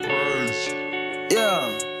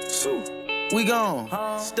We gone.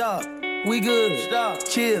 Stop. We good. Stop.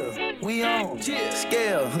 Chill. We on. Chill.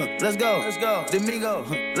 Scale. Let's go. Let's go. Domingo.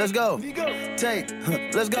 Let's go. Take.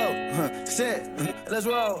 Let's go. Set. Let's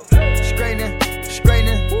roll. Straightenin.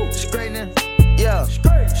 Straightenin. Straightenin. Yeah.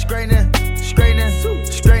 Straightenin. Straightenin.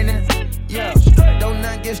 Straightenin. Yeah. Don't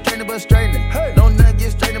nothing get straightening but straightening. Don't nothing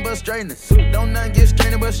get straightening but straightening. Don't nothing get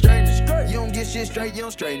straightening but straightening. You don't get shit straight, you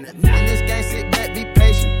don't straighten it. In this game, sit back, be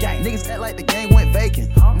patient. Niggas act like the game went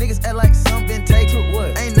vacant. Niggas act like something been taken.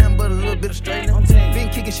 What? Ain't nothing but a little bit of straightening. Been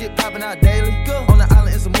kicking shit popping out daily. On the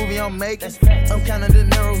island, it's a movie I'm making. I'm counting the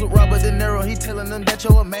narrows with Robert De Niro. He telling them that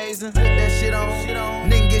you're amazing. Put that shit on.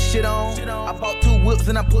 Nigga get shit on. I bought 2 whips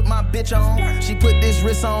and I put my bitch on. She put this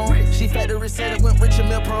wrist on. She factory said it went rich and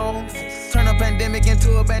Mill Pro. Turn a pandemic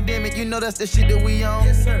into a pandemic, you know that's the shit that we on.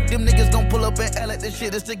 Them niggas gon' pull up and act like this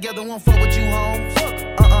shit is together, won't fuck with you, home.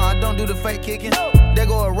 I don't do the fake kicking. There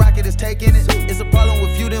go a rocket, it's taking it. It's a problem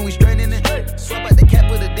with you, then we straightening it. Swap out the cap,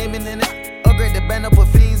 put a demon in it. Upgrade the band up, put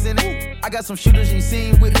fiends in it. I got some shooters you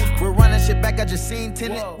seen with me. We're running shit back, I just seen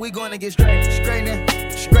tenant. We gonna get straightening,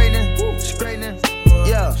 straightening, straightening.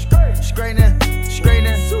 Yeah, straightening,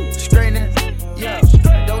 straightening, straightening. Yeah,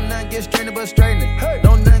 don't nothing get straightening but straightening.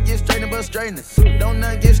 Don't nothing get straightening but straightening. Don't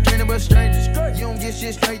nothing get straightening but straightening. You don't get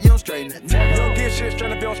shit straight, you don't straighten it. You don't get shit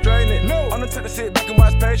straight if you don't straighten it. No. I'm the type to sit back and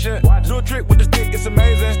watch patient. Do a trick with the stick, it's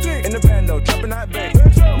amazing. In the bando, dropping hot bacon.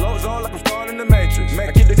 Loads on like I'm starting the Matrix.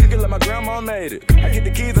 I keep the cookie like my grandma made it. I get the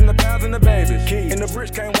keys and the pounds and the babies. And the bricks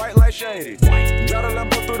came white like shady. Drive the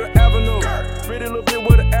Lambo through the avenue. Pretty little bit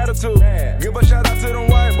with an attitude. Give a shout out to them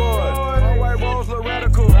white boys. All white rolls look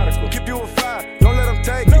radical. Keep you a fire, don't let them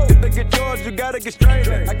take it. If they get yours, you gotta get straight.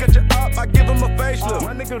 I got you up, I give them a facelift.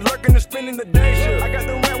 My niggas lurking and spending the day shift. I got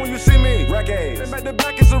the rent when you see me. Rack A's. Then back to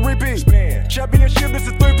back, it's a repeat. Spin. Championship, it's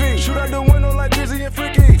a 3P. Shoot out the window like Drizzy and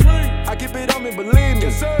Freaky. I keep it on me, believe me.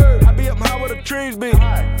 Yes, sir. I be up high where the trees be.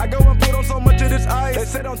 I go and put on so much of this ice. They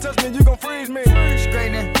say don't touch me, you gon' freeze me.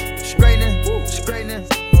 Straightening, straightening, straightening.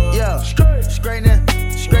 Yeah, straightening,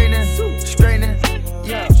 straightening, straightening.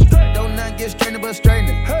 Yeah, don't nothing get straightening but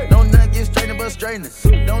straightening. Don't nothing get straightening but straightening.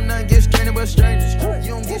 Don't nothing get straightening but straightening. You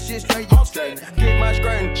don't get shit straight, you don't straighten it. Get my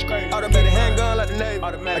straightening. Automatic handgun like the Navy.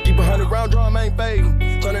 I keep 100 round drum, ain't fading.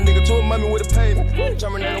 Turn a nigga to a mummy with a pavement.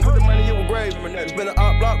 Terminating with the money, it was grave. Spin an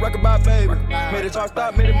art block, rock about baby. Made it talk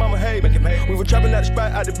stop, made it mama hate me. We were trapping at the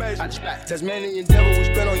spot, out the basement. Tasmanian devil, we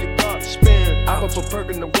spin on your block. Spin. I put a perk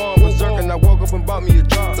in the wall, berserk, and I woke up and bought me a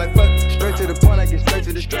job. Like fuck, straight to the point, I get straight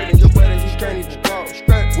to the straight. And your buddy, he can't even talk.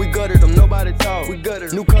 We gutted them, nobody talk. We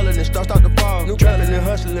gutted new color, then start to fall. New trapping and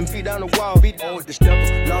hustling, feet down the wall. Beat on with the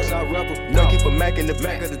stepper, lost our rapper. No, keep a Mac in the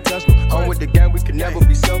back of the Tesla. On with the gang, we can never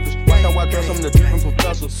be selfish. Watch how I dress, I'm the different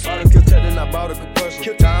professor. Saw them kill Ted, then I bought a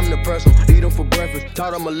compressor. Time to press them, eat them for breakfast.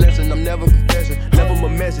 Taught them a lesson, I'm never confessing. Left them a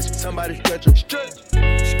message, somebody stretch them.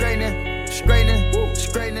 Straightening, straightening,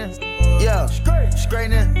 straightening. Yeah,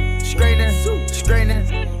 straightening, straightening,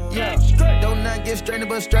 straightening. Yeah, don't nothing get straightening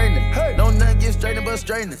but straightening. Don't nothing get straightening but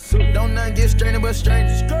straightening. Don't nothing get straightening but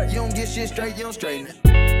straightening. You don't get shit straight, you don't straighten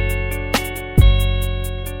it.